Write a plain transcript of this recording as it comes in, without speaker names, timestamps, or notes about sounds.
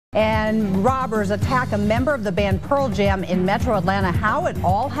And robbers attack a member of the band Pearl Jam in Metro Atlanta. How it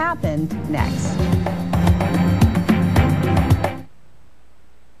all happened next.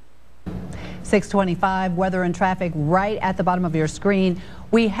 6:25, weather and traffic right at the bottom of your screen.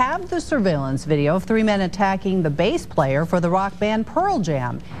 We have the surveillance video of three men attacking the bass player for the rock band Pearl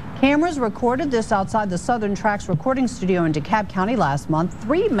Jam. Cameras recorded this outside the Southern Tracks recording studio in DeKalb County last month.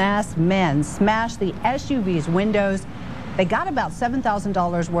 Three masked men smashed the SUV's windows. They got about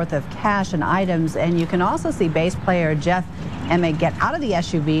 $7,000 worth of cash and items, and you can also see bass player Ament get out of the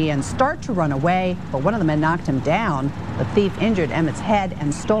SUV and start to run away, but one of the men knocked him down. The thief injured Ament's head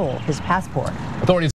and stole his passport. Authorities